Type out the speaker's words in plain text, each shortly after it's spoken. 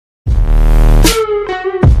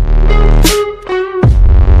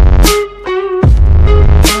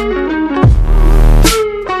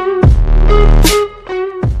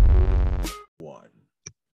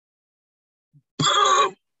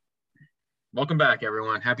Welcome back,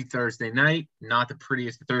 everyone. Happy Thursday night. Not the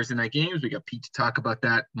prettiest of Thursday night games. We got Pete to talk about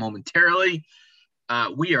that momentarily.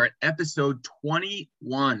 We are at episode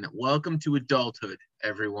 21. Welcome to adulthood,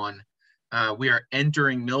 everyone. We are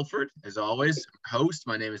entering Milford, as always. Host,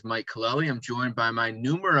 my name is Mike Colelli. I'm joined by my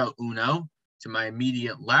numero uno to my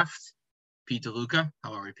immediate left, Pete DeLuca.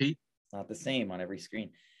 How are we, Pete? Not the same on every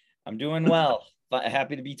screen. I'm doing well.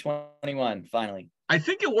 Happy to be 21, finally. I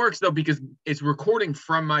think it works, though, because it's recording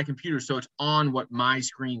from my computer, so it's on what my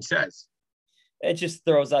screen says. It just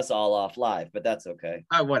throws us all off live, but that's okay.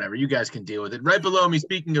 Whatever. You guys can deal with it. Right below me,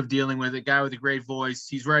 speaking of dealing with it, guy with a great voice.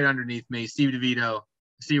 He's right underneath me, Steve DeVito. I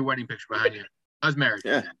see your wedding picture behind you. I was married.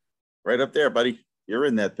 Yeah, right up there, buddy. You're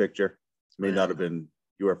in that picture. It may not have been,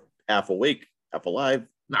 you were half awake, half alive.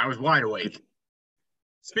 No, I was wide awake.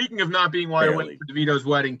 Speaking of not being wide awake for DeVito's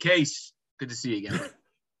wedding, Case, good to see you again.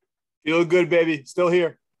 Feel good, baby. Still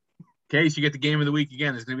here. Case, you get the game of the week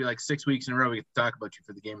again. There's going to be like 6 weeks in a row we get to talk about you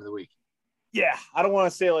for the game of the week. Yeah, I don't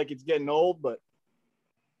want to say like it's getting old, but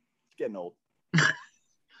it's getting old.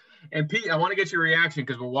 And Pete, I want to get your reaction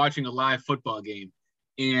because we're watching a live football game,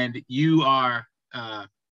 and you are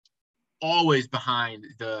always behind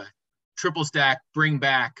the triple stack, bring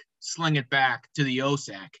back, sling it back to the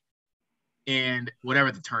OSAC, and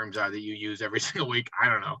whatever the terms are that you use every single week. I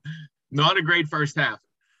don't know. Not a great first half.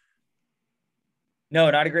 No,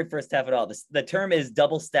 not a great first half at all. The term is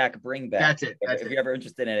double stack bring back. That's it. If you're ever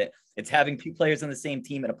interested in it, it's having two players on the same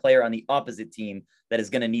team and a player on the opposite team that is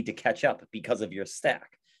going to need to catch up because of your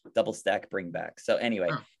stack. Double stack bring back. So anyway,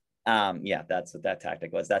 yeah, that's what that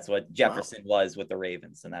tactic was. That's what Jefferson was with the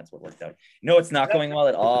Ravens, and that's what worked out. No, it's not going well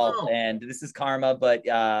at all, and this is karma. But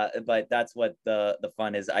that's what the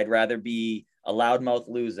fun is. I'd rather be a loudmouth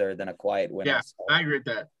loser than a quiet winner. Yeah, so. I agree with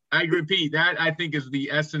that. I agree, Pete. That I think is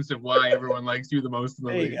the essence of why everyone likes you the most in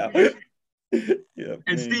the league. Yeah,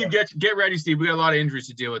 and Steve, get ready, Steve. We got a lot of injuries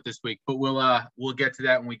to deal with this week, but we'll get to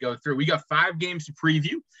that when we go through. We got 5 games to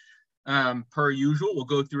preview. Per usual, we'll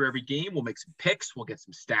go through every game. We'll make some picks. We'll get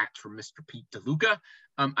some stats from Mr. Pete DeLuca.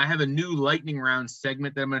 I have a new lightning round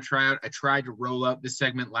segment that I'm going to try out. I tried to roll out this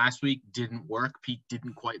segment last week. Didn't work. Pete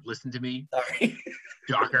didn't quite listen to me. Sorry.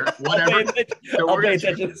 Shocker. Whatever. So we're going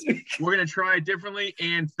to try it differently.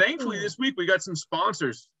 And thankfully this week we got some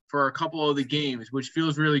sponsors for a couple of the games, which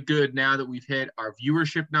feels really good now that we've hit our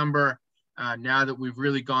viewership number. Now that we've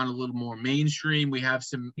really gone a little more mainstream, we have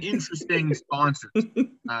some interesting sponsors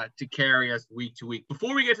to carry us week to week.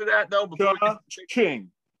 Before we get to that, though, we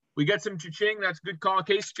got some cha-ching. That's a good call,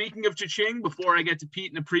 Case. Speaking of cha-ching, before I get to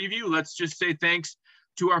Pete in the preview, let's just say thanks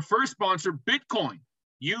to our first sponsor, Bitcoin.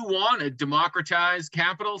 You want a democratized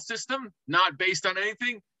capital system, not based on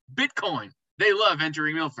anything? Bitcoin. They love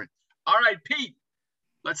entering Milford. All right, Pete,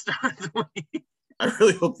 let's start the week. I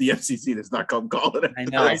really hope the FCC does not come calling it. I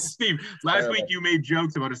know. Right, Steve, last week you made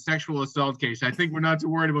jokes about a sexual assault case. I think we're not too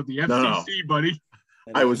worried about the FCC, buddy.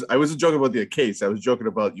 I wasn't joking about the case. I was joking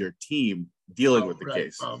about your team dealing with the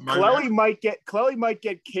case. Clelly might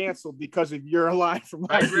get canceled because of your line from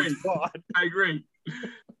last week's pod. I agree.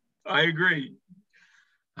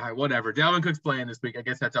 All right, whatever. Dalvin Cook's playing this week. I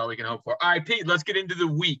guess that's all we can hope for. All right, Pete, let's get into the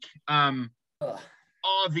week.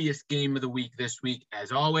 Obvious game of the week this week.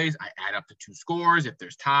 As always, I add up the 2 scores. If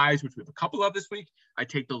there's ties, which we have a couple of this week, I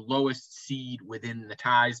take the lowest seed within the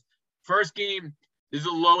ties. First game is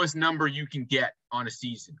the lowest number you can get on a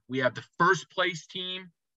season. We have the first place team,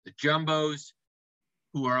 the Jumbos,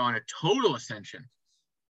 who are on a total ascension,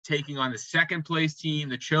 taking on the second place team,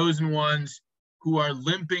 the Chosen Ones, who are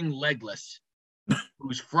limping legless,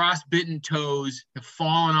 whose frostbitten toes have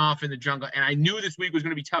fallen off in the jungle. And I knew this week was going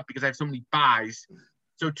to be tough because I have so many buys.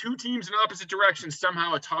 So 2 teams in opposite directions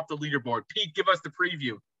somehow atop the leaderboard. Pete, give us the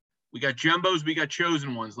preview. We got Jumbos, we got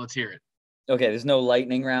Chosen Ones. Let's hear it. Okay, there's no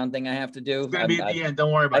lightning round thing I have to do. It's going to be at the end.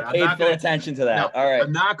 Don't worry about it. I paid full attention to that. No, all right.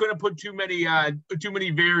 I'm not going to put too many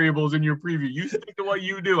variables in your preview. You stick to what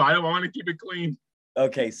you do. I want to keep it clean.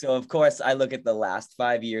 Okay, so of course I look at the last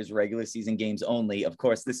 5 years regular season games only. Of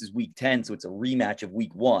course, this is week 10, so it's a rematch of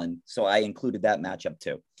week 1. So I included that matchup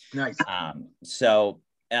too. Nice.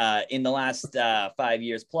 In the last 5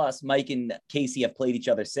 years plus, Mike and Casey have played each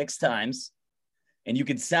other 6 times. And you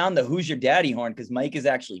could sound the "Who's your daddy" horn because Mike is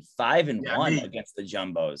actually 5-1 against the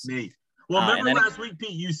Jumbos. Me. Well, remember last week,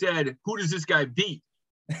 Pete, you said, "Who does this guy beat?"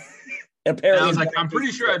 Apparently, and I was like, "I'm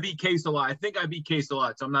pretty sure I beat Case a lot. I think I beat Case a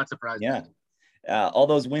lot, so I'm not surprised." Yeah. All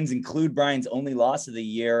those wins include Brian's only loss of the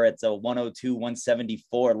year. It's a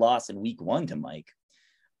 102-174 loss in week 1 to Mike.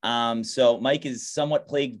 So Mike is somewhat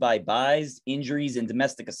plagued by buys, injuries, and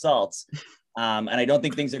domestic assaults. And I don't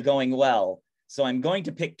think things are going well. So I'm going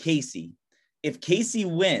to pick Casey. If Casey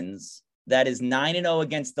wins, That is 9-0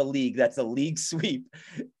 against the league. That's a league sweep.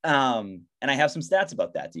 And I have some stats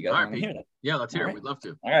about that. Do you guys want to hear that? Yeah, let's hear it. We'd love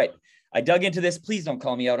to. All right. I dug into this. Please don't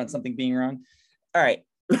call me out on something being wrong. All right.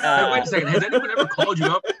 Wait a second. Has anyone ever called you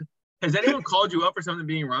up? Has anyone called you up for something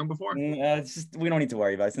being wrong before? It's just, we don't need to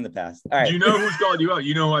worry about it. It's in the past. All right. Do you know who's called you out?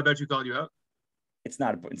 You know who I bet you called you out? It's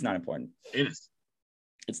not important. It is.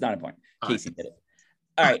 It's not important. Casey did it.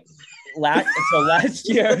 All right.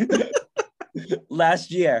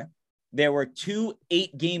 Last year, there were 2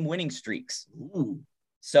 8-game winning streaks. Ooh.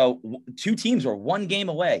 So 2 teams were 1 game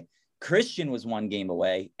away. Christian was 1 game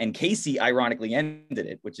away, and Casey ironically ended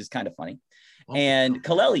it, which is kind of funny. Oh. And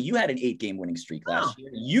Kaleli, you had an 8-game winning streak last year.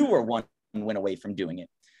 You were 1 win away from doing it.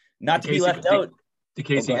 Not to be left out. Did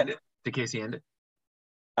Casey end it? Did Casey end it?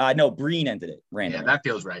 No, Breen ended it randomly. Yeah, that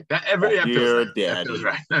feels right. That feels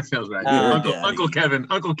right. That feels right. Uncle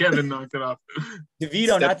Kevin knocked it off.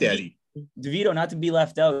 DeVito, not to be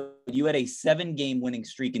left out, you had a 7-game winning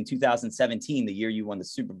streak in 2017, the year you won the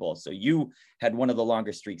Super Bowl. So you had one of the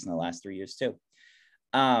longer streaks in the last 3 years too.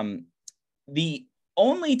 The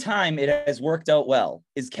only time it has worked out well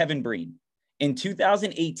is Kevin Breen. In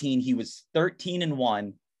 2018, he was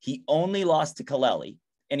 13-1. He only lost to Kaleli,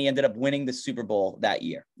 and he ended up winning the Super Bowl that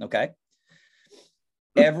year. Okay.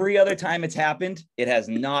 Every other time it's happened, it has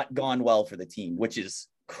not gone well for the team, which is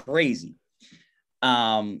crazy.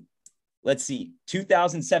 Let's see.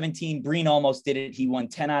 2017, Breen almost did it. He won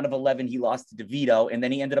 10 out of 11. He lost to DeVito, and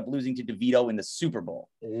then he ended up losing to DeVito in the Super Bowl.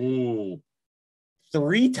 Ooh.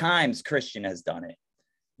 3 times Christian has done it.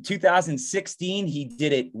 2016, he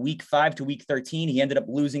did it week 5 to week 13. He ended up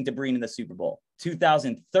losing to Breen in the Super Bowl.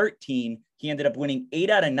 2013, he ended up winning 8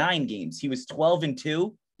 out of 9 games. He was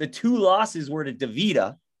 12-2. The 2 losses were to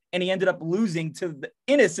DeVita, and he ended up losing to the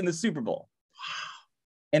Innis in the Super Bowl.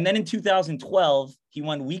 And then in 2012, he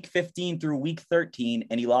won week 15 through week 13,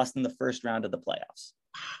 and he lost in the first round of the playoffs.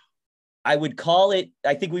 I would call it,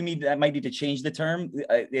 I think I might need to change the term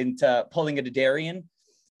into pulling a Darian.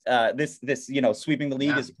 This sweeping the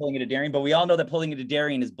league is pulling it a Darian, but we all know that pulling it a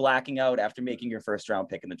Darian is blacking out after making your first round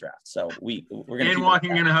pick in the draft. So we're going to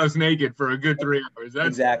walking in a house naked for a good 3 hours.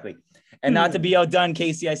 Exactly. And not to be outdone,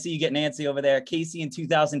 Casey, I see you getting antsy over there. Casey in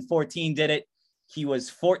 2014 did it. He was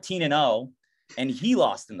 14-0, and he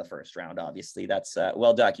lost in the first round. Obviously, that's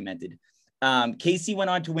well documented. Casey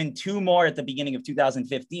went on to win 2 more at the beginning of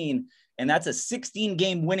 2015, and that's a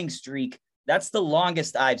 16-game winning streak. That's the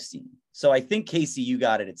longest I've seen. So I think, Casey, you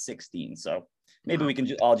got it at 16. So maybe we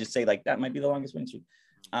can all just say like that might be the longest winning streak.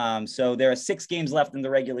 So there are 6 games left in the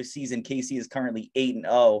regular season. Casey is currently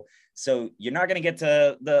 8-0. So you're not going to get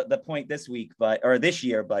to the point this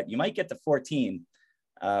year, but you might get to 14.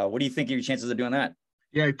 What do you think of your chances of doing that?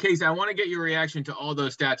 Yeah, Casey, I want to get your reaction to all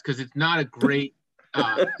those stats because it's not a great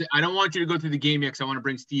I don't want you to go through the game yet because I want to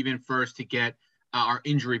bring Steve in first to get our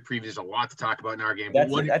injury preview. There's a lot to talk about in our game.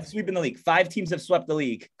 That's sweeping the league. 5 teams have swept the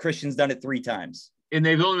league. Christian's done it 3 times. And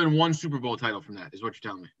they've only been 1 Super Bowl title from that, is what you're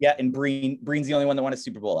telling me. Yeah, and Breen's the only one that won a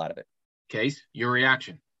Super Bowl out of it. Case, your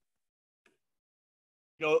reaction.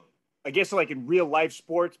 I guess like in real life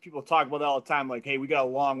sports, people talk about it all the time. Like, hey, we got a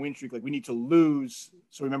long win streak. Like we need to lose.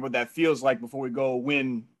 So remember what that feels like before we go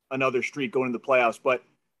win another streak going into the playoffs. But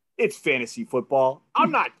it's fantasy football.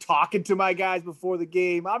 I'm not talking to my guys before the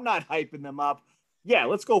game. I'm not hyping them up. Yeah,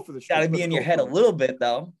 let's go for the streak. Got to be in your head a little bit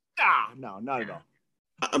though. No, not at all.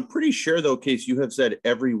 I'm pretty sure though, Case, you have said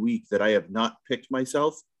every week that I have not picked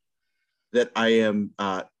myself, that I am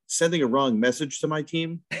sending a wrong message to my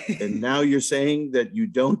team. And now you're saying that you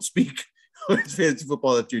don't speak fantasy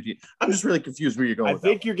football to your team. I'm just really confused where you're going. I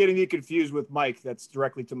think you're getting me confused with Mike. That's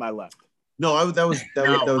directly to my left. No, that was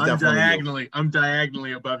definitely I'm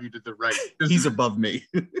diagonally above you to the right. He's above me.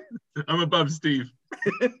 I'm above Steve.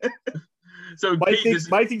 So Mike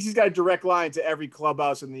thinks he's got a direct line to every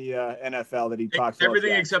clubhouse in the NFL that he talks about.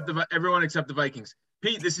 Everything everyone except the Vikings.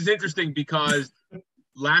 Pete, this is interesting because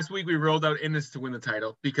last week we rolled out Innis to win the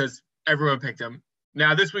title because everyone picked him.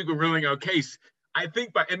 Now this week we're ruling out Case. I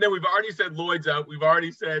think, and then we've already said Lloyd's out. We've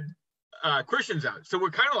already said Christian's out. So we're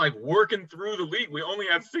kind of like working through the league. We only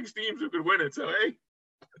have 6 teams who could win it. So hey.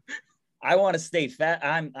 I want to stay fat.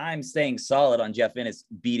 I'm staying solid on Jeff Innis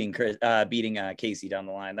beating Casey down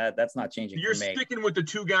the line. That's not changing. You're for me. Sticking with the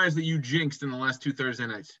 2 guys that you jinxed in the last 2 Thursday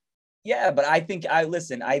nights. Yeah, but I think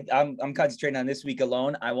I'm concentrating on this week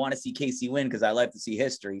alone. I want to see Casey win because I like to see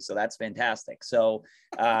history. So that's fantastic. So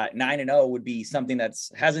 9-0 would be something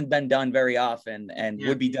that's hasn't been done very often and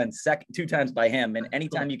would be done 2 times by him. And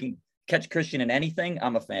anytime you can catch Christian in anything,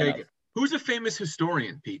 I'm a fan of. Who's a famous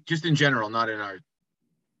historian, Pete? Just in general, not in our.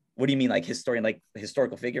 What do you mean, like historian, like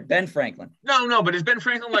historical figure? Ben Franklin. No, but is Ben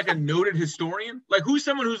Franklin like a noted historian? Like, who's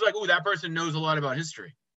someone who's like, oh, that person knows a lot about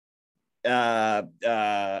history? I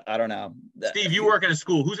don't know. Steve, you work in a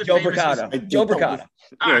school. Who's a Joe famous Bricado? Joe Bricado.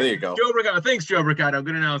 Yeah, there you go. Joe Bricado. Thanks, Joe Bricado.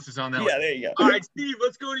 Good analysis on that. Yeah, there you go. All right, Steve,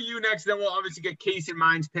 let's go to you next. Then we'll obviously get Case and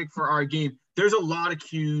Mine's pick for our game. There's a lot of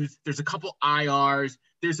Qs. There's a couple IRs.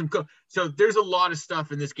 There's so there's a lot of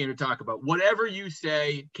stuff in this game to talk about. Whatever you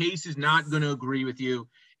say, Case is not going to agree with you,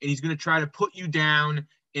 and he's going to try to put you down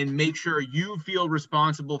and make sure you feel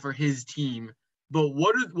responsible for his team. But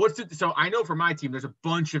what's it? So I know for my team, there's a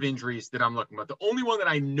bunch of injuries that I'm looking at. The only one that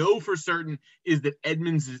I know for certain is that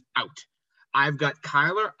Edmonds is out. I've got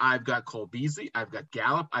Kyler, I've got Cole Beasley, I've got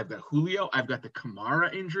Gallup, I've got Julio, I've got the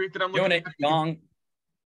Kamara injury that I'm looking at.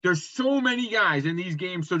 There's so many guys in these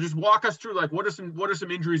games. So just walk us through, like, what are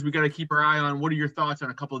some injuries we got to keep our eye on? What are your thoughts on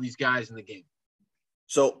a couple of these guys in the game?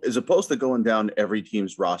 So as opposed to going down every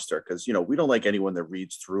team's roster, because, we don't like anyone that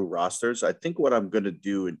reads through rosters, I think what I'm going to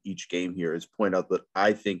do in each game here is point out that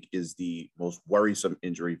I think is the most worrisome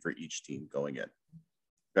injury for each team going in.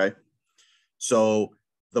 Okay. So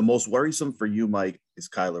the most worrisome for you, Mike, is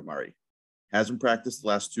Kyler Murray. Hasn't practiced the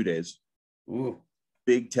last 2 days. Ooh.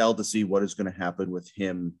 Big tell to see what is going to happen with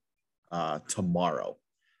him tomorrow.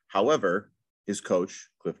 However, his coach,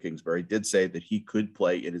 Cliff Kingsbury, did say that he could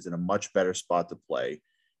play and is in a much better spot to play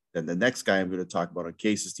than the next guy I'm going to talk about on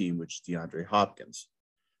Case's team, which is DeAndre Hopkins.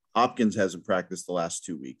 Hopkins hasn't practiced the last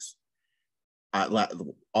 2 weeks,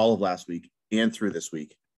 all of last week and through this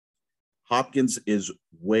week. Hopkins is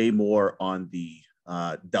way more on the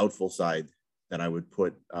doubtful side than I would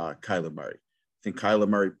put Kyler Murray. I think Kyler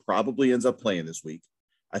Murray probably ends up playing this week.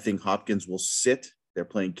 I think Hopkins will sit. They're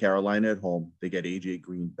playing Carolina at home. They get AJ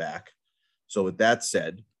Green back. So with that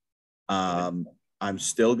said, I'm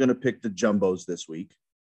still going to pick the jumbos this week.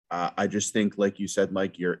 I just think, like you said,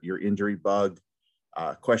 Mike, your injury bug,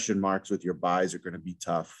 question marks with your buys are going to be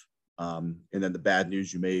tough. And then the bad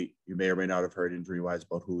news, you may or may not have heard injury-wise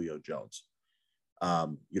about Julio Jones.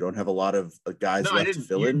 You don't have a lot of guys left to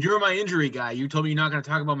fill in. You're my injury guy. You told me you're not going to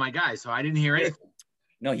talk about my guy, so I didn't hear anything.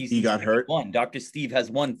 No, he got hurt. Dr. Steve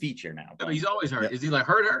has one feature now. No, he's always hurt. Yeah. Is he like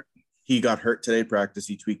hurt? He got hurt today practice.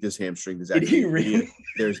 He tweaked his hamstring. There's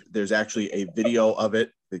actually a video of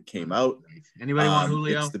it that came out. Anybody want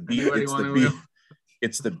Julio? It's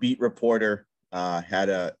the beat reporter. Had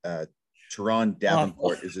a Teron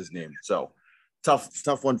Davenport is his name. So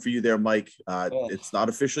tough one for you there, Mike. It's not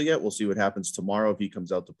official yet. We'll see what happens tomorrow if he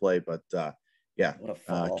comes out to play. But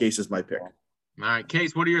Case is my pick. All right,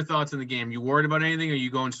 Case, what are your thoughts on the game? You worried about anything, or are you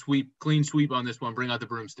going clean sweep on this one? Bring out the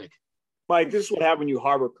broomstick. Mike, this is what happens when you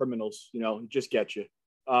harbor criminals. It just gets you.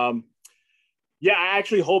 I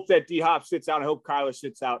actually hope that D-Hop sits out. I hope Kyler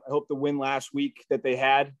sits out. I hope the win last week that they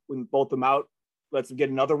had when both them out lets them get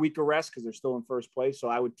another week of rest because they're still in first place. So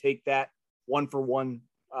I would take that 1-for-1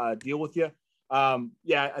 deal with you. I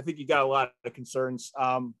think you got a lot of concerns.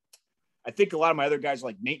 I think a lot of my other guys are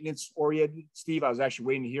like maintenance oriented. Steve, I was actually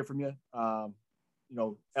waiting to hear from you.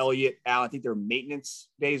 Elliot, Al, I think they're maintenance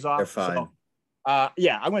days off. They're fine. So,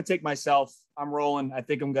 I'm going to take myself. I'm rolling. I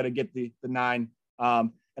think I'm going to get the 9.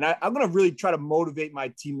 And I'm going to really try to motivate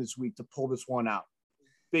my team this week to pull this one out.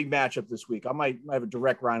 Big matchup this week. I might have a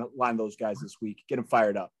direct line those guys this week. Get them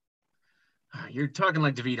fired up. You're talking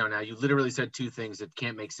like DeVito now. You literally said two things that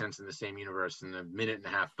can't make sense in the same universe in a minute and a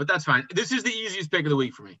half. But that's fine. This is the easiest pick of the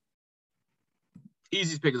week for me.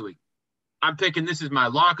 Easiest pick of the week. I'm picking this is my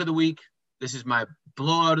lock of the week. This is my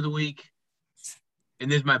blowout of the week. And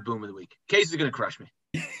this is my boom of the week. Case is going to crush me.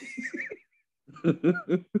 Mike,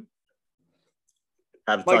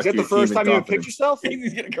 is that the first time you have picked yourself?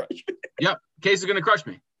 He's going to crush me. Yep. Case is going to crush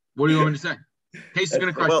me. What do you want me to say? Case is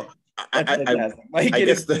going to crush me. I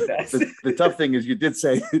guess the tough thing is you did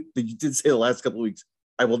say the last couple of weeks,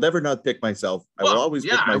 I will never not pick myself. I will always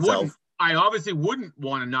pick myself. I obviously wouldn't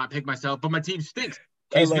want to not pick myself, but my team stinks.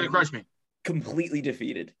 Case is going to crush me. Completely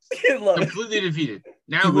defeated. Completely defeated.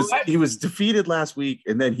 Now he was defeated last week,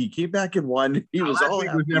 and then he came back and won. He was all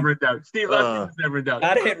was never in doubt. Steve, last week was never in doubt.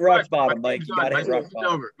 Gotta hit rock bottom, Mike. You gotta hit rock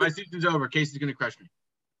bottom. My season's over. Case is going to crush me.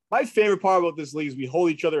 My favorite part about this league is we hold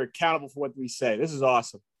each other accountable for what we say. This is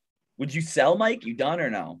awesome. Would you sell, Mike? You done or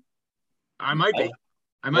no? I might be.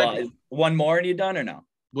 I might be. One more and you done or no?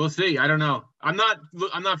 We'll see. I don't know. I'm not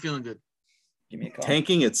feeling good. Give me a call.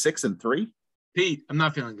 Tanking at 6-3? Pete, I'm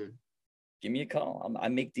not feeling good. Give me a call. I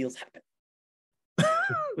make deals happen.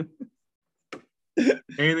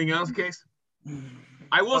 Anything else, Case?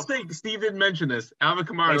 I will say, Steve didn't mention this. Alvin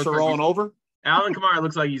Kamara. Thanks for rolling over. Alvin Kamara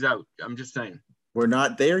looks like he's out. I'm just saying. We're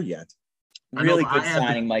not there yet. Really good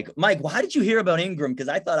signing, Mike. Mike, how did you hear about Ingram? Because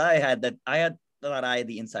I thought I had thought I had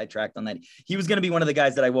the inside track on that. He was going to be one of the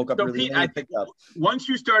guys that I woke up So really Pete, late and picked up. Once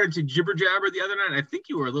you started to jibber jabber the other night, I think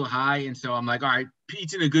you were a little high, and so I'm like, all right,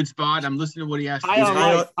 Pete's in a good spot. I'm listening to what he has to do. High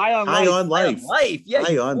on life. Yeah,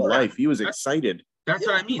 high on life. He was excited. That's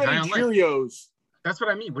what I mean. High on Cheerios. life. That's what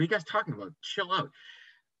I mean. What are you guys talking about? Chill out.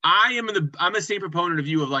 I'm the same proponent of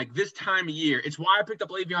you of like this time of year. It's why I picked up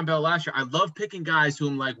Le'Veon Bell last year. I love picking guys who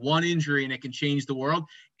like one injury and it can change the world.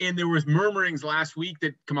 And there was murmurings last week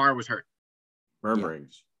that Kamara was hurt.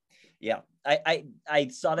 Murmurings. Yeah. I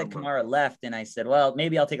saw that Kamara left and I said, well,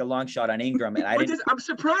 maybe I'll take a long shot on Ingram. And I'm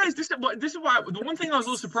surprised. This is why the one thing I was a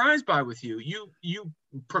little surprised by with you, you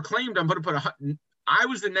proclaimed I'm going to put I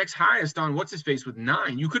was the next highest on what's his face with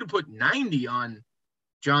 9. You could have put 90 on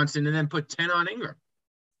Johnson and then put 10 on Ingram.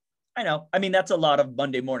 I know. I mean, that's a lot of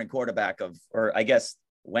Monday morning quarterback or I guess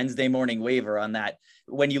Wednesday morning waiver on that.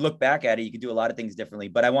 When you look back at it, you could do a lot of things differently,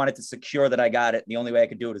 but I wanted to secure that I got it. And the only way I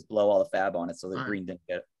could do it is blow all the fab on it so that Green didn't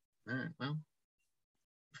get it. All right. Well,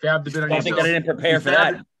 fabbed a bit on yourself. I think I didn't prepare for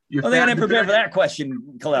that. I think I didn't prepare for that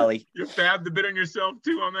question, Kaleli. You fabbed a bit on yourself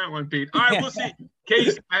too on that one, Pete. All right, we'll see.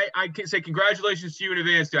 Case, I can say congratulations to you in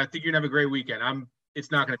advance. I think you're gonna have a great weekend.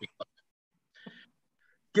 It's not gonna be close.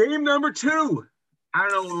 Game number 2. I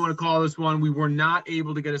don't know what we want to call this one. We were not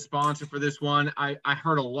able to get a sponsor for this one. I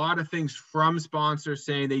heard a lot of things from sponsors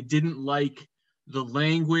saying they didn't like the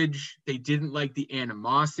language. They didn't like the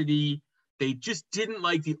animosity. They just didn't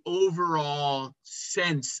like the overall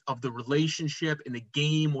sense of the relationship in the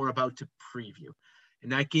game we're about to preview.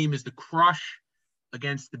 And that game is the Crush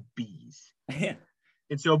against the Bees. Yeah.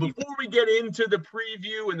 And so before we get into the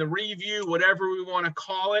preview and the review, whatever we want to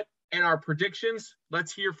call it, and our predictions,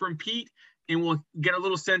 let's hear from Pete. And we'll get a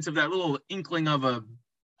little sense of that little inkling of a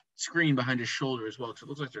screen behind his shoulder as well. Because it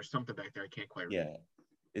looks like there's something back there. I can't quite read. Yeah.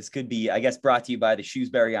 This could be, I guess, brought to you by the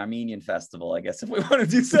Shrewsbury Armenian Festival, I guess, if we want to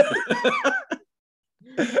do so.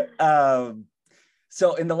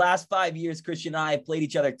 So in the last 5 years, Christian and I have played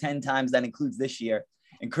each other 10 times. That includes this year.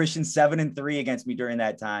 And Christian's 7-3 against me during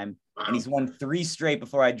that time. Wow. And he's won 3 straight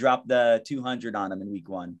before I dropped the 200 on him in week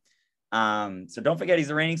 1. So don't forget, he's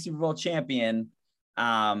the reigning Super Bowl champion.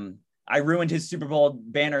 I ruined his Super Bowl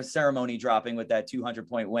banner ceremony dropping with that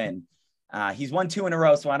 200-point win. He's won 2 in a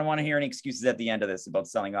row, so I don't want to hear any excuses at the end of this about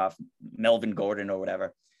selling off Melvin Gordon or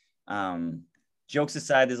whatever. Jokes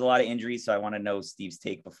aside, there's a lot of injuries, so I want to know Steve's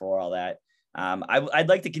take before all that. I'd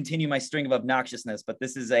like to continue my string of obnoxiousness, but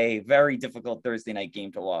this is a very difficult Thursday night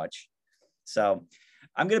game to watch. So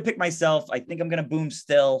I'm going to pick myself. I think I'm going to boom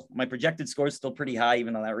still. My projected score is still pretty high,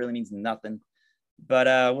 even though that really means nothing. But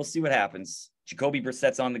we'll see what happens. Jacoby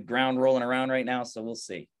Brissett's on the ground rolling around right now, so we'll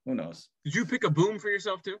see. Who knows? Did you pick a boom for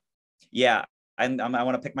yourself too? Yeah, I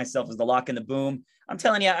want to pick myself as the lock and the boom. I'm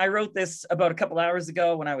telling you, I wrote this about a couple hours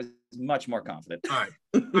ago when I was much more confident. All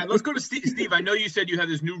right, let's go to Steve. Steve, I know you said you have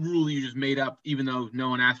this new rule you just made up, even though no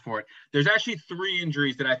one asked for it. There's actually 3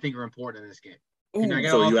 injuries that I think are important in this game.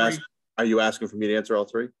 Are you asking for me to answer all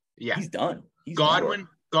 3? Yeah, he's done. Godwin,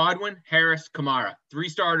 Harris, Kamara. 3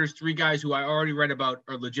 starters, 3 guys who I already read about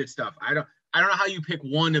are legit stuff. I don't know how you pick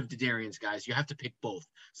one of Darian's guys. You have to pick both.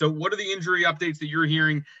 So what are the injury updates that you're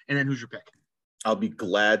hearing, and then who's your pick? I'll be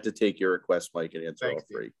glad to take your request, Mike, and answer all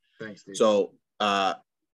 3. Thanks, Steve. So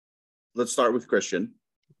let's start with Christian.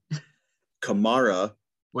 Kamara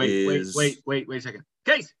Wait a second.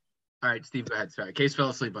 Case. All right, Steve, go ahead. Sorry. Case fell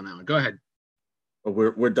asleep on that one. Go ahead.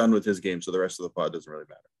 We're done with his game, so the rest of the pod doesn't really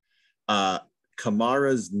matter.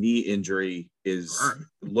 Kamara's knee injury is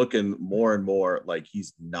looking more and more like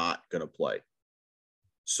he's not going to play.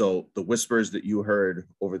 So the whispers that you heard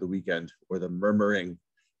over the weekend, or the murmuring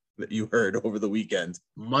that you heard over the weekend,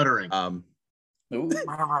 muttering. There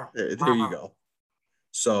you go.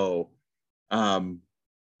 So,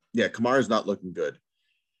 Kamara's not looking good,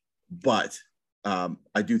 but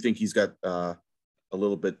I do think he's got a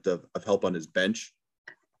little bit of help on his bench.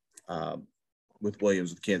 With Williams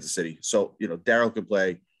with Kansas City. So, Darryl can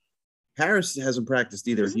play. Harris hasn't practiced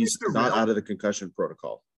either. He's not out of the concussion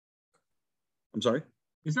protocol. I'm sorry?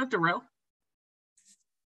 Is that Darrell?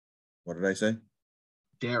 What did I say?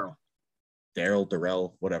 Darrell,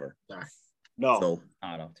 whatever. Sorry. No. So,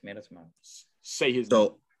 I don't know. Tomato. Say his name.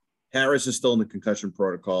 Harris is still in the concussion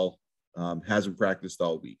protocol. Hasn't practiced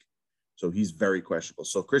all week. So he's very questionable.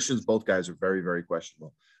 So Christians, both guys are very, very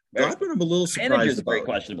questionable. Godwin, I'm a little surprised about. Very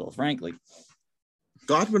questionable, frankly.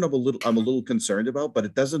 Godwin, I'm a little concerned about, but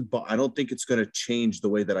it doesn't. I don't think it's going to change the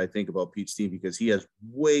way that I think about Pete's team, because he has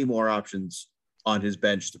way more options on his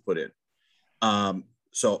bench to put in.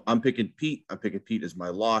 So I'm picking Pete. I'm picking Pete as my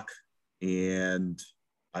lock, and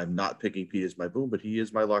I'm not picking Pete as my boom, but he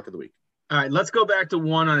is my lock of the week. All right, let's go back to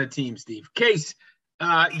one on a team, Steve. Case,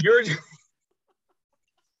 you're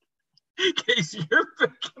Case, you're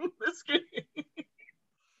picking this game.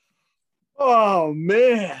 Oh,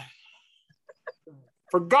 man.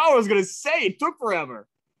 Forgot what I was going to say. It took forever.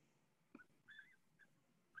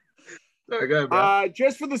 Sorry, go ahead, bro.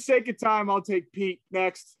 Just for the sake of time, I'll take Pete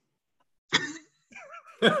next.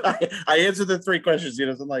 I answered the 3 questions. He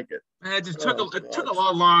doesn't like it. Man, it took a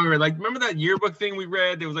lot longer. Like, remember that yearbook thing we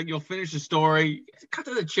read? It was like, you'll finish the story. Cut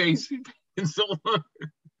to the chase. In so long.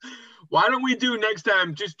 Why don't we do next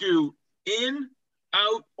time? Just do in,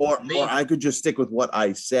 out, or I could just stick with what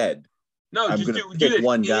I said. No, I'm just do this.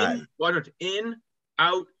 One guy. Why don't in,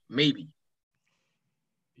 out, maybe.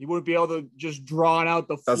 He wouldn't be able to just draw out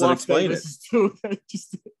the doesn't fluff explain it.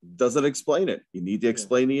 Just doesn't explain it. You need to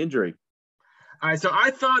explain the injury. All right, so I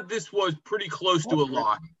thought this was pretty close to a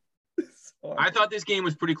lock. I thought this game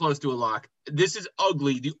was pretty close to a lock. This is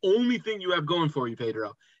ugly. The only thing you have going for you,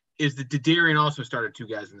 Pedro, is that Darian also started 2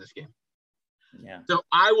 guys in this game. Yeah. So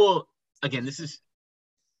I will, again,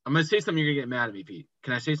 I'm going to say something you're going to get mad at me, Pete.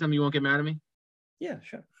 Can I say something you won't get mad at me? Yeah,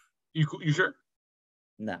 sure. You sure?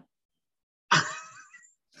 No.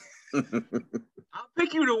 I'll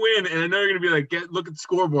pick you to win, and I know you're going to be like, look at the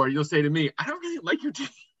scoreboard. You'll say to me, I don't really like your team.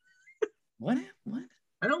 What?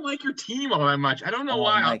 I don't like your team all that much. I don't know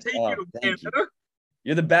why. I'll take you to win.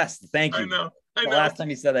 You're the best. Thank you. I know. The last time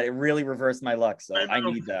you said that, it really reversed my luck. So I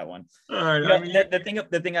need that one. All right.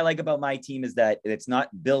 The thing I like about my team is that it's not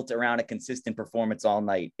built around a consistent performance all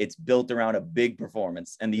night. It's built around a big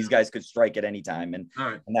performance, and these guys could strike at any time. And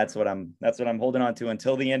that's what I'm holding on to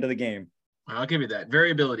until the end of the game. I'll give you that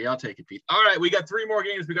variability. I'll take it, Pete. All right, we got 3 more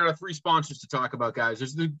games. We got our 3 sponsors to talk about, guys.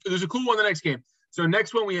 There's a cool one the next game. So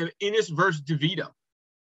next one we have Innis versus DeVito.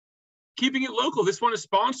 Keeping it local. This one is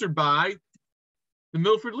sponsored by the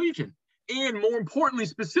Milford Legion. And more importantly,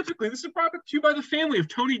 specifically, this is brought up to you by the family of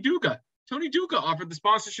Tony Duca. Tony Duca offered the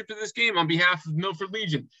sponsorship to this game on behalf of Milford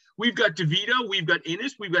Legion. We've got DeVito, we've got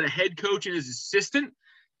Innis, we've got a head coach and his assistant,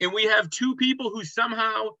 and we have 2 people who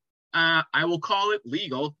somehow, I will call it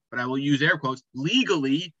legal, but I will use air quotes,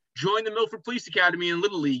 legally joined the Milford Police Academy in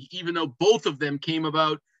Little League, even though both of them came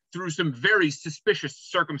about through some very suspicious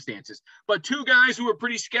circumstances. But 2 guys who were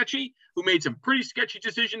pretty sketchy, who made some pretty sketchy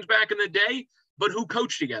decisions back in the day, but who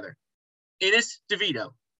coached together. Innis,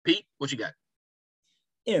 DeVito. Pete, what you got?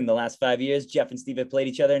 In the last 5 years, Jeff and Steve have played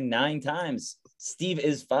each other 9 times. Steve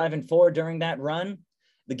is 5-4 during that run.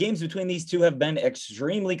 The games between these 2 have been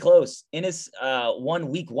extremely close. Innis won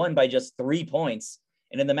week 1 by just 3 points.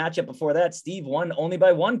 And in the matchup before that, Steve won only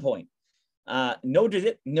by 1 point. No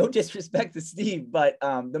disrespect to Steve, but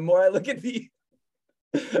the more I look at the,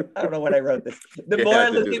 I don't know when I wrote this. The more I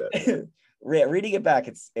look at reading it back,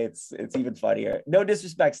 it's even funnier. No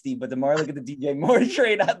disrespect, Steve, but the more I look at the DJ Moore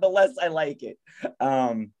trade, the less I like it.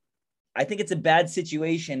 I think it's a bad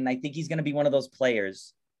situation. I think he's going to be one of those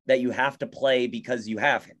players that you have to play because you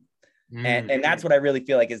have him. And that's what I really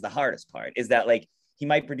feel like is the hardest part, is that like he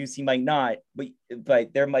might produce, he might not,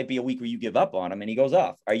 but there might be a week where you give up on him and he goes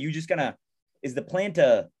off. Are you just gonna, is the plan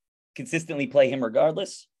to consistently play him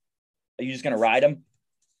regardless? Are you just gonna ride him?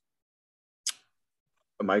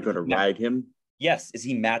 Am I going to ride him? Yes. Is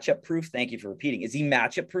he matchup proof? Thank you for repeating. Is he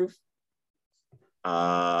matchup proof?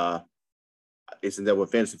 Isn't that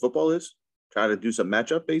what fantasy football is? Try to do some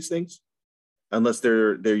matchup based things, unless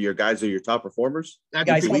they're your guys are your top performers.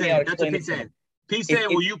 That's what Pete's saying. Pete's saying,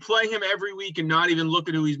 will you play him every week and not even look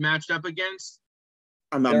at who he's matched up against?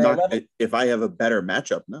 I'm not. If I have a better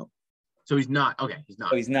matchup, no. So he's not. Okay, he's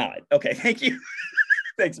not. Oh, he's not. Okay, thank you.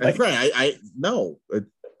 Thanks, Mike. That's right. I no.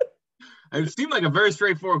 It seemed like a very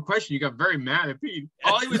straightforward question. You got very mad at Pete.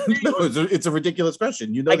 All he was saying it's a ridiculous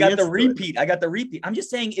question. You know, I got the repeat. I'm just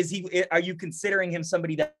saying, are you considering him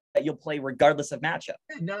somebody that you'll play regardless of matchup?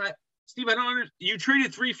 Not, Steve, I don't understand. You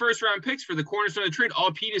traded 3 first-round picks for the cornerstone of the trade.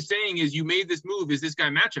 All Pete is saying is you made this move. Is this guy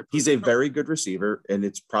matchup? He's a very good receiver, and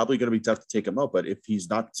it's probably going to be tough to take him out. But if he's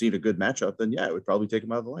not seeing a good matchup, then yeah, it would probably take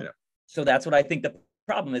him out of the lineup. So that's what I think the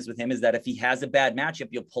problem is with him, is that if he has a bad matchup,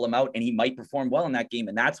 you'll pull him out and he might perform well in that game.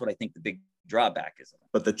 And that's what I think the big drawback is.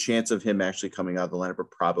 But the chance of him actually coming out of the lineup are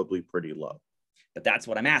probably pretty low. But that's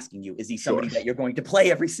what I'm asking you. Is he somebody that you're going to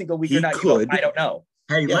play every single week or not? Could. I don't know.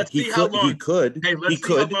 Hey, let's see how long. He could. Hey, let's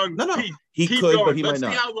see how long. No. Pete, he could, going. but he let's might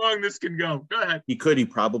not. Let's see how long this can go. Go ahead. He could. He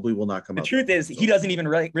probably will not come out. The truth is, he doesn't even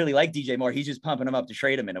really like DJ Moore. He's just pumping him up to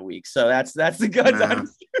trade him in a week. So that's the good one.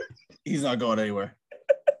 He's not going anywhere.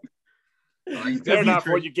 They're not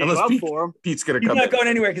what you gave up for him. Pete's gonna come. He's not going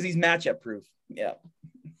anywhere because he's matchup proof. Yeah.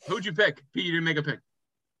 Who'd you pick? Pete, you didn't make a pick.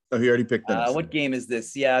 Oh, he already picked them. What game is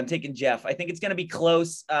this? Yeah, I'm taking Jeff. I think it's going to be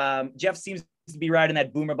close. Jeff seems to be riding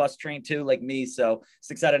that boomer bust train too, like me. So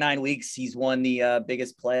 6 out of 9 weeks, he's won the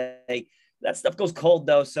biggest play. That stuff goes cold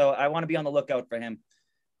though, so I want to be on the lookout for him.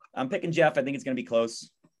 I'm picking Jeff. I think it's going to be close.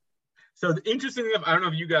 So the interesting thing, I don't know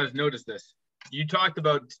if you guys noticed this. You talked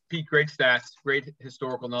about Pete, great stats, great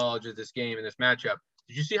historical knowledge of this game and this matchup.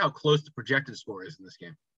 Did you see how close the projected score is in this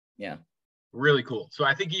game? Yeah. Really cool. So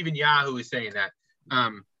I think even Yahoo is saying that.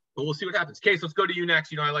 But we'll see what happens. Case, let's go to you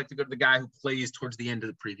next. You know, I like to go to the guy who plays towards the end of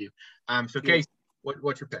the preview. So Case,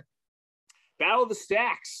 what's your pick? Battle of the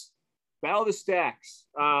Stacks. Battle of the Stacks.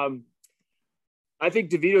 I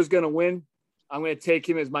think DeVito's going to win. I'm going to take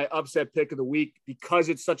him as my upset pick of the week because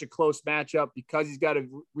it's such a close matchup, because he's got a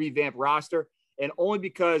revamped roster, and only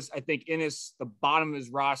because I think Ennis, the bottom of his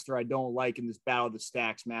roster, I don't like in this Battle of the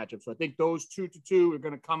Stacks matchup. So I think those 2-2 are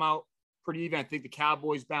going to come out pretty even. I think the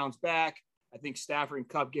Cowboys bounce back. I think Stafford and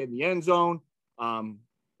Kupp get in the end zone.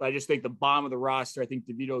 But I just think the bottom of the roster, I think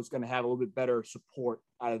DeVito is going to have a little bit better support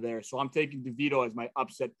out of there. So I'm taking DeVito as my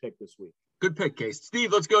upset pick this week. Good pick, Case.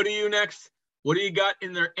 Steve, let's go to you next. What do you got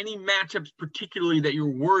in there? Any matchups particularly that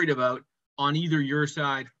you're worried about on either your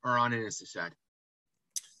side or on Ennis' side?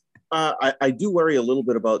 I do worry a little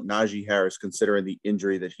bit about Najee Harris, considering the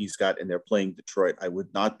injury that he's got, and they're playing Detroit. I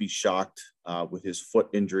would not be shocked with his foot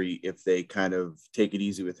injury if they kind of take it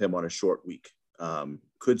easy with him on a short week.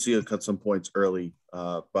 Could see it cut some points early,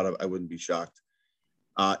 but I wouldn't be shocked.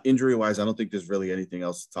 Injury-wise, I don't think there's really anything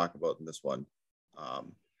else to talk about in this one.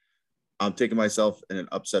 I'm taking myself in an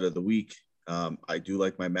upset of the week. I do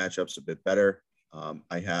like my matchups a bit better.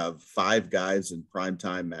 I have 5 guys in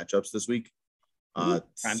primetime matchups this week.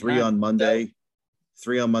 3 on Monday,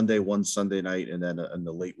 1 Sunday night, and then in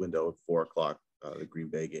the late window at 4:00, the Green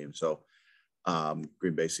Bay game. So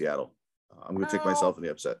Green Bay, Seattle. I'm going to take myself in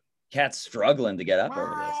the upset. Cat's struggling to get up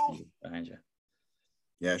over there, Steve, behind you.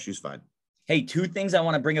 Yeah, she's fine. Hey, 2 things I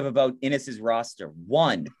want to bring up about Ennis's roster.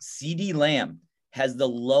 1, CeeDee Lamb has the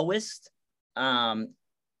lowest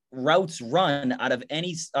routes run out of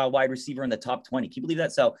any wide receiver in the top 20. Can you believe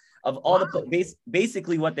that? So of all the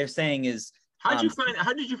basically what they're saying is, how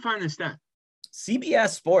did you find this stat? CBS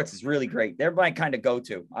Sports is really great. They're my kind of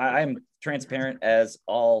go-to. I'm transparent as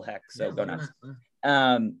all heck, so go nuts.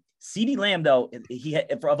 CeeDee Lamb, though,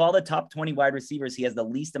 of all the top 20 wide receivers, he has the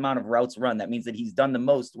least amount of routes run. That means that he's done the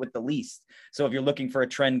most with the least. So if you're looking for a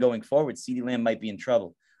trend going forward, CeeDee Lamb might be in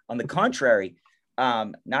trouble. On the contrary,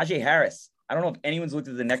 Najee Harris, I don't know if anyone's looked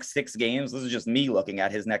at the next 6 games. This is just me looking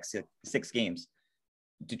at his next 6 games.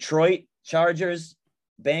 Detroit, Chargers,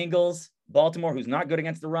 Bengals, Baltimore, who's not good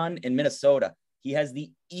against the run, and Minnesota. He has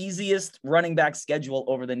the easiest running back schedule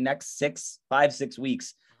over the next 5-6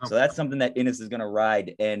 weeks. So that's something that Ennis is going to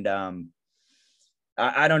ride. And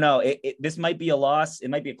I don't know. This might be a loss. It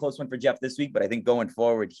might be a close one for Jeff this week, but I think going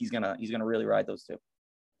forward, he's gonna really ride those 2.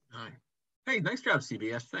 All right. Hey, nice job,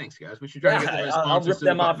 CBS. Thanks, guys. We should try to get the I'll rip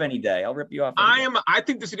them off any day. I'll rip you off. I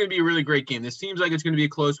think this is going to be a really great game. This seems like it's going to be a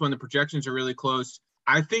close one. The projections are really close.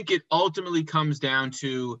 I think it ultimately comes down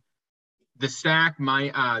to the stack,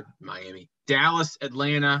 Miami, Dallas,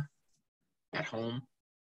 Atlanta at home,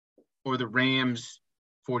 or the Rams,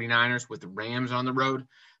 49ers with the Rams on the road.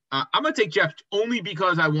 I'm going to take Jeff only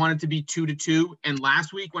because I want it to be 2-2. And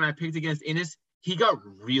last week when I picked against Ennis, he got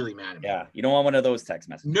really mad at me. Yeah, you don't want one of those text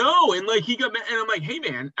messages. No, and like he got mad, and I'm like, hey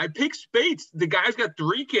man, I picked Spates. The guy's got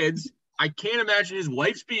 3 kids. I can't imagine his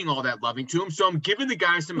wife's being all that loving to him. So I'm giving the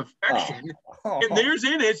guy some affection. And there's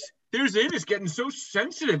Ennis getting so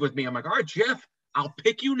sensitive with me. I'm like, all right, Jeff, I'll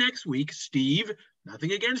pick you next week. Steve,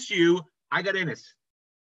 nothing against you. I got Ennis.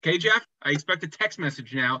 Okay, Jeff? I expect a text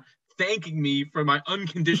message now thanking me for my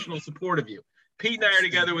unconditional support of you. Pete and I are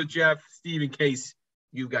together with Jeff, Steve, in case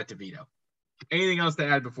you've got DeVito. Anything else to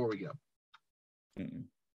add before we go? Mm-mm.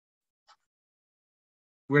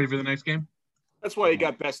 Ready for the next game? That's why you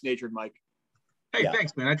got best natured, Mike. Hey,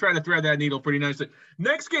 Thanks, man. I try to thread that needle pretty nicely.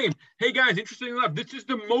 Next game. Hey, guys, interesting enough, this is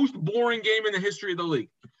the most boring game in the history of the league.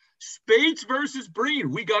 Spates versus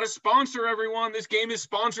Breen. We got a sponsor, everyone. This game is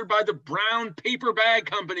sponsored by the Brown Paper Bag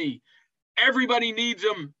Company. Everybody needs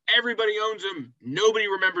them. Everybody owns them. Nobody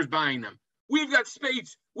remembers buying them. We've got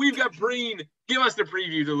Spates. We've got Breen. Give us the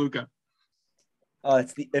preview, DeLuca. Oh,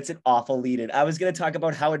 it's an awful lead-in. I was going to talk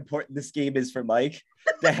about how important this game is for Mike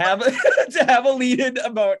to have a lead-in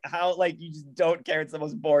about how you just don't care. It's the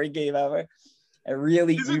most boring game ever.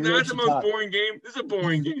 This is not the most boring game. This is a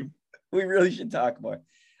boring game. We really should talk more.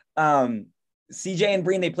 CJ and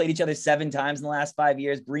Breen, they played each other 7 times in the last 5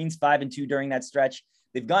 years. Breen's 5-2 during that stretch.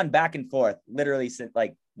 They've gone back and forth, literally since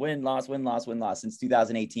win, loss since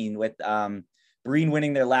 2018, with Breen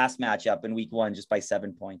winning their last matchup in week 1 just by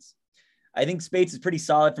 7 points. I think Spates is pretty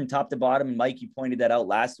solid from top to bottom. And Mike, you pointed that out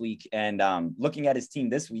last week. And looking at his team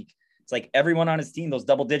this week, it's like everyone on his team, those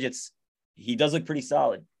double digits, he does look pretty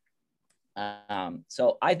solid.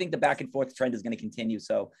 So I think the back and forth trend is going to continue.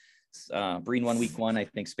 So Breen won week 1. I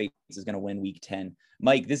think Spates is going to win week 10.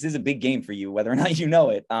 Mike, this is a big game for you, whether or not you know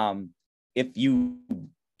it. If you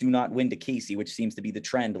do not win to Casey, which seems to be the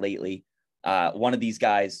trend lately, one of these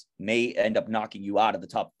guys may end up knocking you out of the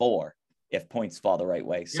top 4 if points fall the right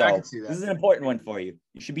way. So this is an important one for you.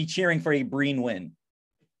 You should be cheering for a Breen win.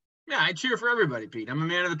 Yeah, I cheer for everybody, Pete. I'm a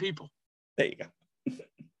man of the people. There you go.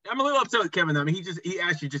 I'm a little upset with Kevin though. I mean, he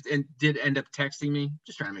actually did end up texting me,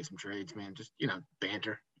 just trying to make some trades, man. Just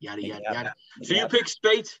banter, yada yada yada. So you pick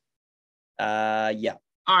Spates? Yeah.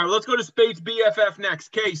 All right, well, let's go to Spates BFF next.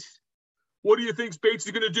 Case, what do you think Spates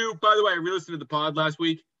is going to do? By the way, I re-listened to the pod last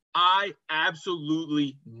week. I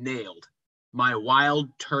absolutely nailed my wild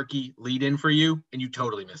turkey lead-in for you, and you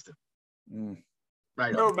totally missed it.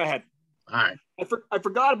 Right over my head. All right. I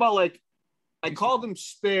forgot about I called them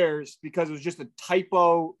spares because it was just a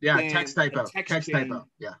typo. Yeah, text typo. Text typo.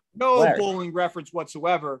 Yeah. No bowling reference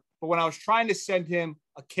whatsoever. But when I was trying to send him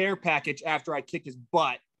a care package after I kicked his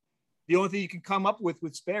butt, the only thing you can come up with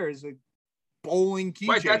spare is a bowling keychain.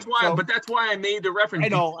 Right, that's why. But that's why I made the reference. I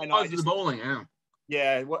know. The bowling.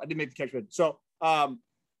 Yeah, I didn't make the catch. So,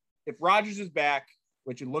 if Rodgers is back,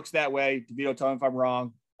 which it looks that way, DeVito, tell me if I'm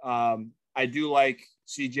wrong. I do like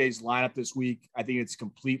CJ's lineup this week. I think it's a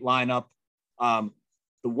complete lineup.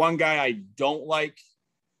 The one guy I don't like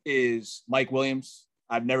is Mike Williams.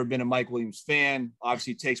 I've never been a Mike Williams fan.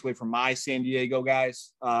 Obviously, it takes away from my San Diego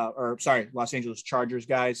guys, Los Angeles Chargers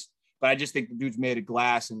guys. But I just think the dude's made of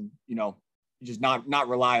glass and, he's just not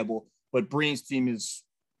reliable. But Breen's team is,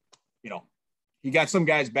 he got some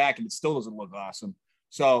guys back and it still doesn't look awesome.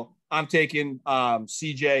 So I'm taking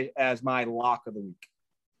CJ as my lock of the week.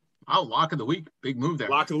 Oh, lock of the week. Big move there.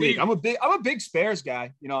 Lock of the week. I'm a big spares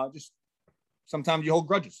guy. Just sometimes you hold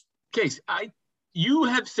grudges. Case, you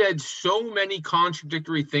have said so many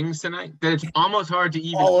contradictory things tonight that it's almost hard to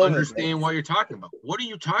even understand what you're talking about. What are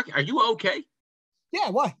you talking? Are you okay? Yeah,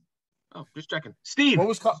 why? Oh, just checking. Steve. What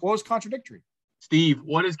was contradictory? Steve,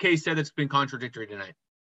 what has Case said that's been contradictory tonight?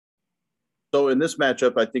 So in this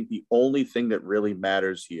matchup, I think the only thing that really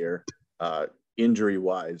matters here,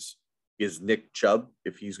 injury-wise, is Nick Chubb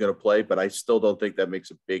if he's going to play, but I still don't think that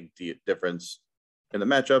makes a big difference in the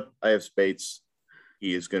matchup. I have Spates.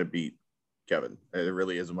 He is going to beat Kevin. There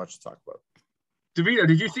really isn't much to talk about. DeVito,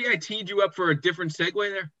 did you see I teed you up for a different segue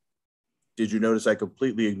there? Did you notice I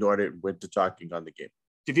completely ignored it and went to talking on the game?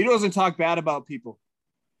 DeVito doesn't talk bad about people.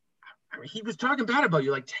 I mean, he was talking bad about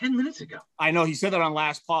you like 10 minutes ago. I know. He said that on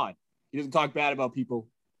last pod. He doesn't talk bad about people.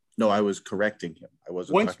 No, I was correcting him. I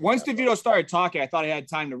wasn't. Once DeVito started talking, I thought I had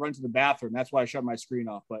time to run to the bathroom. That's why I shut my screen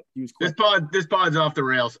off. But he was quick. This pod's off the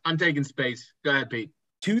rails. I'm taking Space. Go ahead, Pete.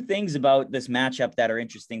 2 things about this matchup that are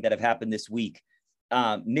interesting that have happened this week.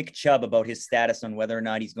 Nick Chubb, about his status on whether or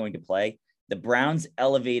not he's going to play. The Browns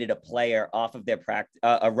elevated a player off of their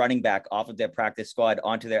a running back off of their practice squad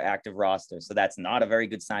onto their active roster. So that's not a very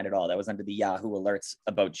good sign at all. That was under the Yahoo alerts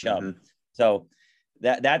about Chubb. Mm-hmm. So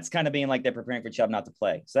that's kind of being like they're preparing for Chubb not to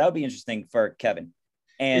play. So that would be interesting for Kevin.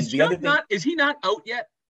 And is he not out yet?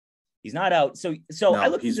 He's not out. So no, I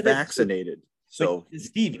looked. He's vaccinated. So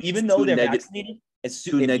Steve, even though they're vaccinated, it's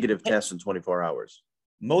 2 negative tests in 24 hours.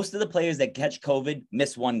 Most of the players that catch COVID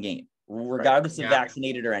miss 1 game, regardless of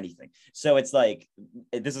vaccinated or anything. So it's like,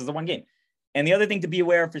 this is the 1 game. And the other thing to be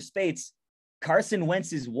aware of for Spates, Carson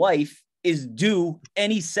Wentz's wife is due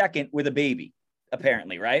any second with a baby,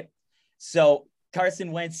 apparently, right? So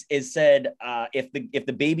Carson Wentz is said, if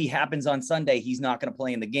the baby happens on Sunday, he's not going to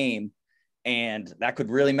play in the game. And that could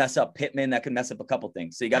really mess up Pittman. That could mess up a couple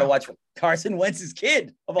things. So you got to watch Carson Wentz's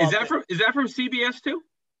kid. Is that from CBS too?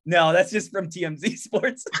 No, that's just from TMZ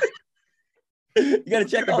Sports. You got to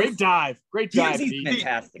check out. Great dive. TMZ's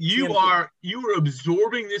fantastic. You are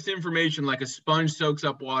absorbing this information like a sponge soaks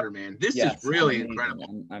up water, man. This is really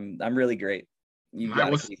incredible. I'm really great. You got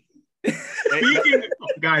to keep. Speaking,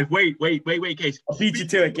 guys, wait, Case. I'll beat you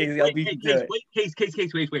to it, Casey. I'll beat you to it.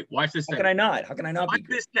 Case, wait. Watch this. How can I not? Watch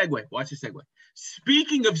this segue.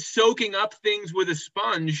 Speaking of soaking up things with a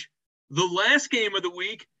sponge, the last game of the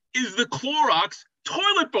week is the Clorox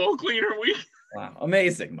toilet bowl cleaner week. Wow,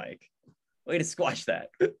 amazing, Mike. Way to squash that.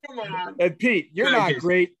 Come on. And Pete, you're not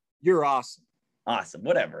great. You're awesome. Awesome,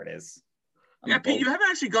 whatever it is. Pete, you haven't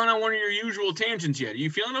actually gone on one of your usual tangents yet. Are you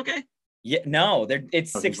feeling okay? Yeah, no,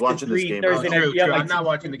 it's 6-3 Thursday night. Yeah, I'm not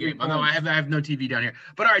watching the game. Oh, no, I have no TV down here.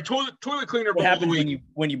 But all right, toilet cleaner. What happens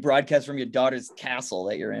when you broadcast from your daughter's castle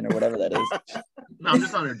that you're in, or whatever that is? No, I'm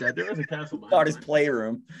just on her dead. There is a castle. Daughter's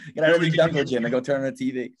playroom. Get out of the jungle gym and go turn on the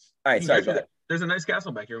TV. All right, sorry. There's a nice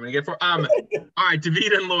castle back here. I'm gonna get for. All right,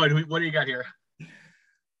 David and Lloyd, what do you got here?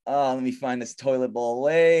 let me find this toilet bowl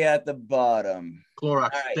way at the bottom.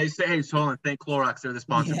 Clorox. Right. They say, hey, hold on. Thank Clorox. They're the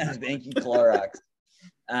sponsor. Yeah, thank you, Clorox.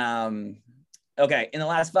 Okay. In the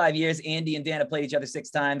last 5 years, Andy and Dan have played each other 6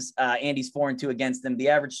 times. Andy's 4-2 against them. The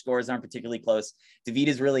average scores aren't particularly close.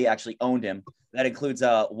 DeVita's really actually owned him. That includes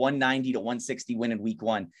a 190 to 160 win in week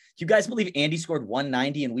 1. Do you guys believe Andy scored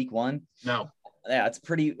 190 in week 1? No. Yeah, that's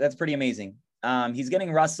pretty amazing. He's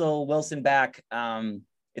getting Russell Wilson back.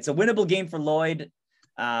 It's a winnable game for Lloyd.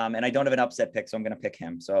 And I don't have an upset pick, so I'm going to pick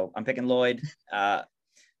him. So I'm picking Lloyd. I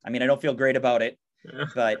mean, I don't feel great about it,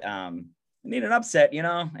 but I need an upset, you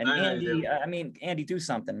know? And Andy, do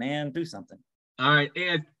something, man. Do something. All right.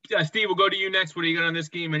 And Steve, we'll go to you next. What do you got on this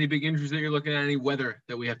game? Any big injuries that you're looking at? Any weather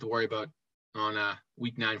that we have to worry about on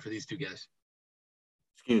week 9 for these two guys?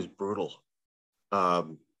 This game is brutal.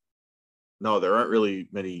 No, there aren't really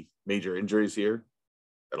many major injuries here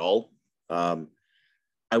at all.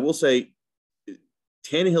 I will say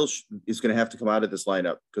Tannehill is going to have to come out of this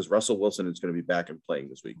lineup because Russell Wilson is going to be back and playing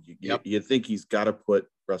this week. You think he's got to put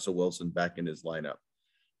Russell Wilson back in his lineup.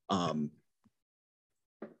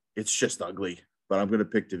 It's just ugly, but I'm going to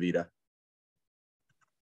pick DeVita.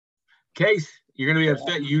 Case, you're going to be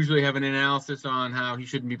upset. You usually have an analysis on how he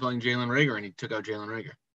shouldn't be playing Jalen Reagor, and he took out Jalen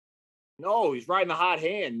Reagor. No, he's riding the hot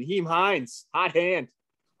hand. Nyheim Hines, hot hand.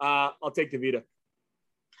 I'll take DeVita.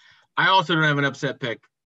 I also don't have an upset pick.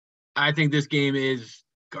 I think this game is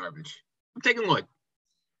garbage. I'm taking Lloyd.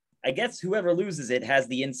 I guess whoever loses it has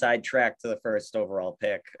the inside track to the first overall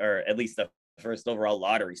pick, or at least the first overall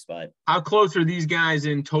lottery spot. How close are these guys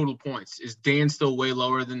in total points? Is Dan still way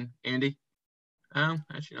lower than Andy?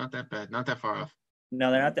 Actually, not that bad. Not that far off.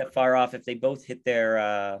 No, they're not that far off. If they both hit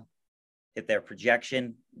their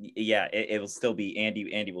projection, yeah, it will still be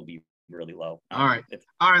Andy. Andy will be really low. All right.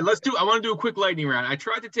 I want to do a quick lightning round. I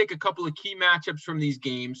tried to take a couple of key matchups from these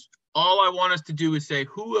games. All I want us to do is say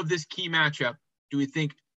who of this key matchup do we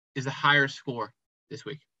think is a higher score this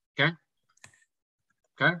week? Okay.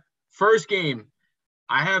 First game,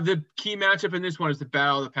 I have the key matchup in this one is the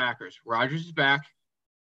Battle of the Packers. Rodgers is back.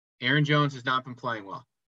 Aaron Jones has not been playing well.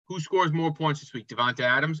 Who scores more points this week? Devonta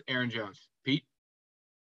Adams, Aaron Jones. Pete?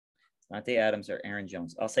 Devonta Adams or Aaron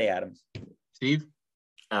Jones. I'll say Adams. Steve?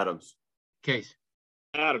 Adams. Case?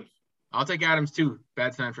 Adams. I'll take Adams too.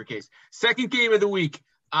 Bad sign for Case. Second game of the week,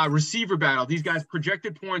 receiver battle. These guys'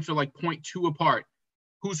 projected points are like 0.2 apart.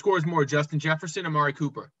 Who scores more, Justin Jefferson or Amari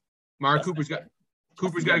Cooper? Cooper's got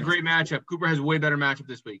a great matchup. Cooper has a way better matchup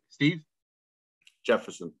this week. Steve?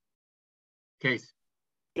 Jefferson. Case?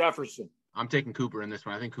 Jefferson. I'm taking Cooper in this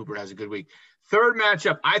one. I think Cooper has a good week. Third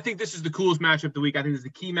matchup. I think this is the coolest matchup of the week. I think this is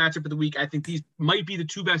the key matchup of the week. I think these might be the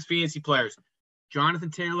two best fantasy players. Jonathan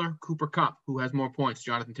Taylor, Cooper Kupp. Who has more points?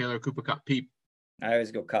 Jonathan Taylor or Cooper Kupp? Pete? I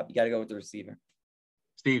always go Kupp. You got to go with the receiver.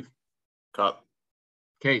 Steve? Kupp.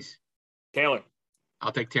 Case? Taylor.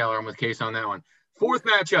 I'll take Taylor. I'm with Case on that one. Fourth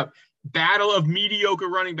matchup. Battle of mediocre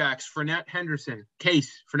running backs. Fournette, Henderson.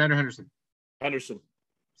 Case? Fournette or Henderson? Henderson.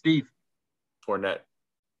 Steve? Fournette.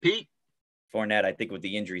 Pete? Fournette, I think with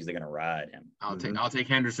the injuries, they're going to ride him. I'll take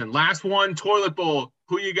Henderson. Last one, toilet bowl.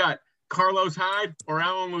 Who you got? Carlos Hyde or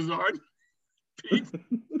Allen Lazard? Pete?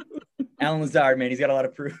 Allen Lazard, man. He's got a lot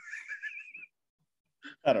of proof.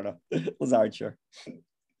 I don't know. Lazard, sure.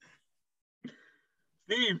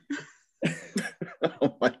 Steve?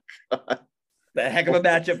 Oh, my God. The heck of a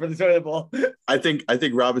matchup for the toilet bowl. I think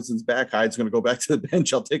Robinson's back. Hyde's going to go back to the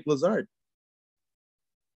bench. I'll take Lazard.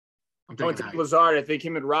 I'm going to take Lazard. I think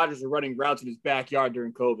him and Rodgers are running routes in his backyard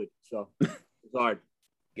during COVID. So, Lazard.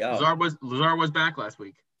 Lazard was back last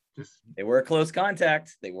week. They were close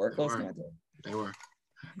contact. They were.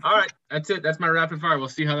 All right, that's it. That's my rapid fire. We'll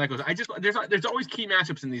see how that goes. There's always key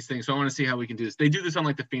matchups in these things, so I want to see how we can do this. They do this on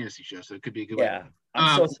like the fantasy show, so it could be a good. Yeah,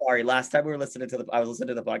 I'm so sorry. Last time I was listening to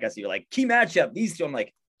the podcast, you were like key matchup. These two, I'm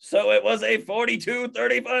like, so it was a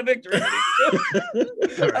 42-35 victory.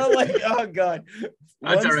 I'm like, oh God.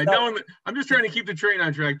 That's all right. I'm just trying to keep the train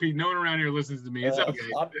on track, Pete. No one around here listens to me. It's okay.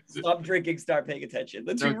 Stop drinking. Start paying attention.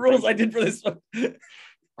 The two rules I did for this one. All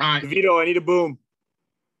right, Vito, I need a boom.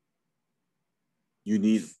 You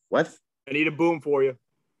need what? I need a boom for you.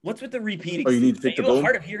 What's with the repeating? Oh, you need to pick the boom?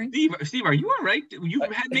 Hard of hearing? Steve, are you all right?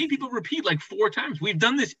 You've had many people repeat like 4 times. We've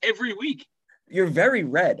done this every week. You're very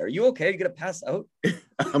red. Are you okay? Are you going to pass out?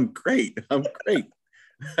 I'm great. I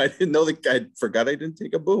didn't know that. I forgot I didn't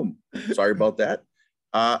take a boom. Sorry about that.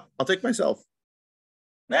 I'll take myself.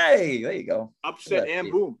 Hey, there you go. Upset and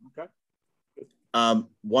Steve. Boom. Okay.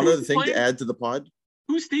 One other thing to add to the pod.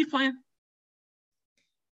 Who's Steve playing?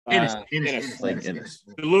 Ennis.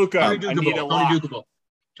 Luca, I need a lock.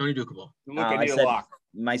 Tony Dukable. Luca, I need a lock.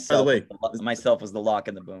 Myself was the lock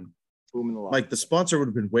in the boom. Boom in the Mike, the sponsor would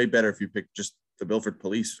have been way better if you picked just the Milford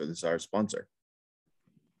Police for this, our sponsor.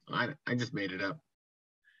 I just made it up.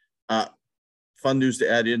 Fun news to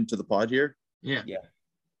add into the pod here. Yeah.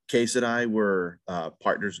 Case and I were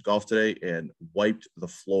partners in golf today and wiped the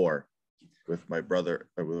floor with my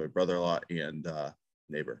brother-in-law and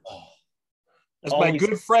neighbor. As my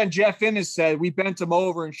good friend Jeff Innes said, we bent him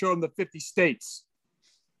over and showed him the 50 states.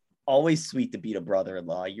 Always sweet to beat a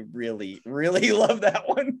brother-in-law. You really, really love that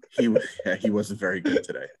one. He wasn't very good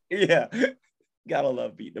today. Yeah. Gotta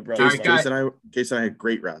love beating a brother. Case and I had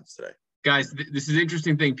great rounds today. Guys, this is an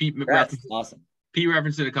interesting thing. Pete Awesome. Pete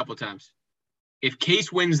referenced it a couple of times. If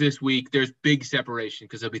Case wins this week, there's big separation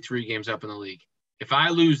because there'll be 3 games up in the league. If I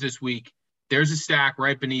lose this week, there's a stack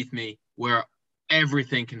right beneath me where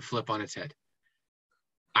everything can flip on its head.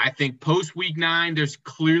 I think post week 9, there's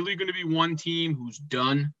clearly going to be one team who's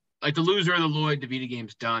done. Like the loser of the Lloyd DeVita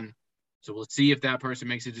game's done. So we'll see if that person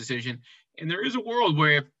makes a decision. And there is a world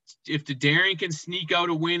where if the Darian can sneak out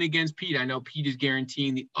a win against Pete, I know Pete is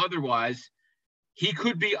guaranteeing the otherwise, he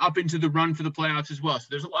could be up into the run for the playoffs as well. So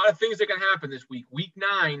there's a lot of things that can happen this week. Week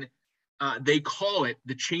 9, they call it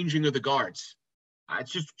the changing of the guards.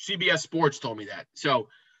 It's just CBS Sports told me that. So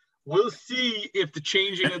we'll see if the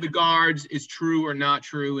changing of the guards is true or not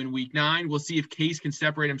true in week 9. We'll see if Case can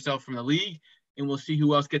separate himself from the league, and we'll see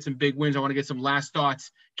who else gets some big wins. I want to get some last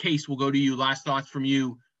thoughts. Case, we'll go to you. Last thoughts from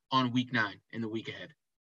you on week 9 and the week ahead.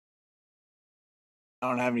 I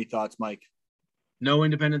don't have any thoughts, Mike. No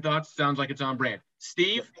independent thoughts? Sounds like it's on brand.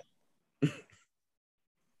 Steve?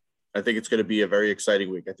 I think it's going to be a very exciting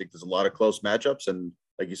week. I think there's a lot of close matchups. And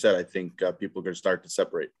like you said, I think people are going to start to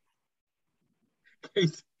separate.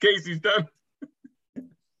 Casey's done.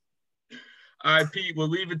 All right, Pete, we'll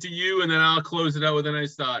leave it to you, and then I'll close it out with a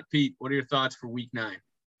nice thought. Pete, what are your thoughts for week 9?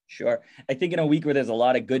 Sure. I think in a week where there's a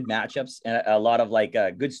lot of good matchups and a lot of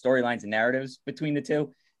good storylines and narratives between the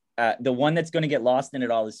two, the one that's going to get lost in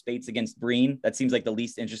it all is Spates against Breen. That seems like the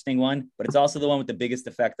least interesting one, but it's also the one with the biggest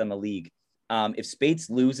effect on the league. If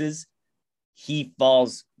Spates loses, he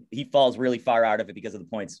falls really far out of it because of the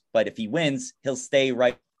points. But if he wins, he'll stay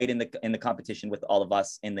right in the competition with all of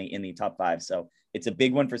us in the top 5. So it's a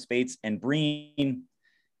big one for Spates and Breen.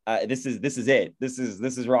 This is it. This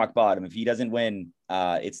is rock bottom. If he doesn't win,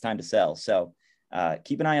 it's time to sell. So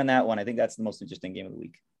keep an eye on that one. I think that's the most interesting game of the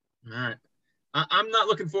week. All right. I'm not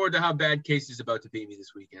looking forward to how bad Case is about to beat me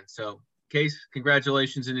this weekend. So, Case,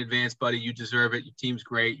 congratulations in advance, buddy. You deserve it. Your team's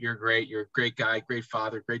great. You're great. You're a great guy, great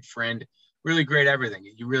father, great friend, really great everything.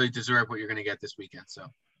 You really deserve what you're going to get this weekend. So,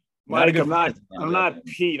 Mike, I'm not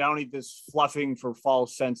Pete. I don't need this fluffing for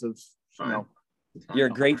false sense of, you know. You're a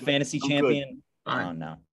great fantasy champion. Fine. Oh,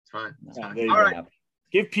 no. It's fine. It's fine. All right.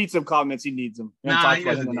 Give Pete some comments. He needs them.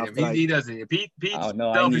 He doesn't.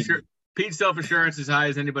 Pete's self-assurance is high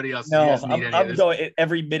as anybody else. No, I'm going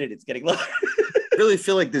every minute. It's getting lower. I really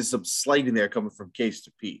feel like there's some slighting there coming from Case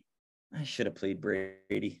to Pete. I should have played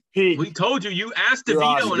Brady. Pete, we told you. You asked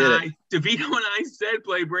DeVito and I. DeVito and I said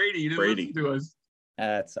play Brady. You didn't listen to us.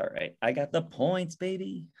 That's all right. I got the points,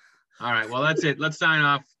 baby. All right. Well, that's it. Let's sign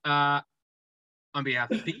off. On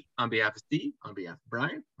behalf of Pete, on behalf of Steve, on behalf of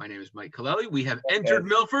Brian, my name is Mike Colelli. We have entered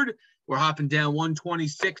Milford. We're hopping down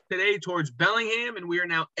 126 today towards Bellingham, and we are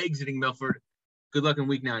now exiting Milford. Good luck in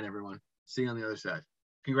week 9, everyone. See you on the other side.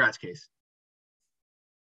 Congrats, Case.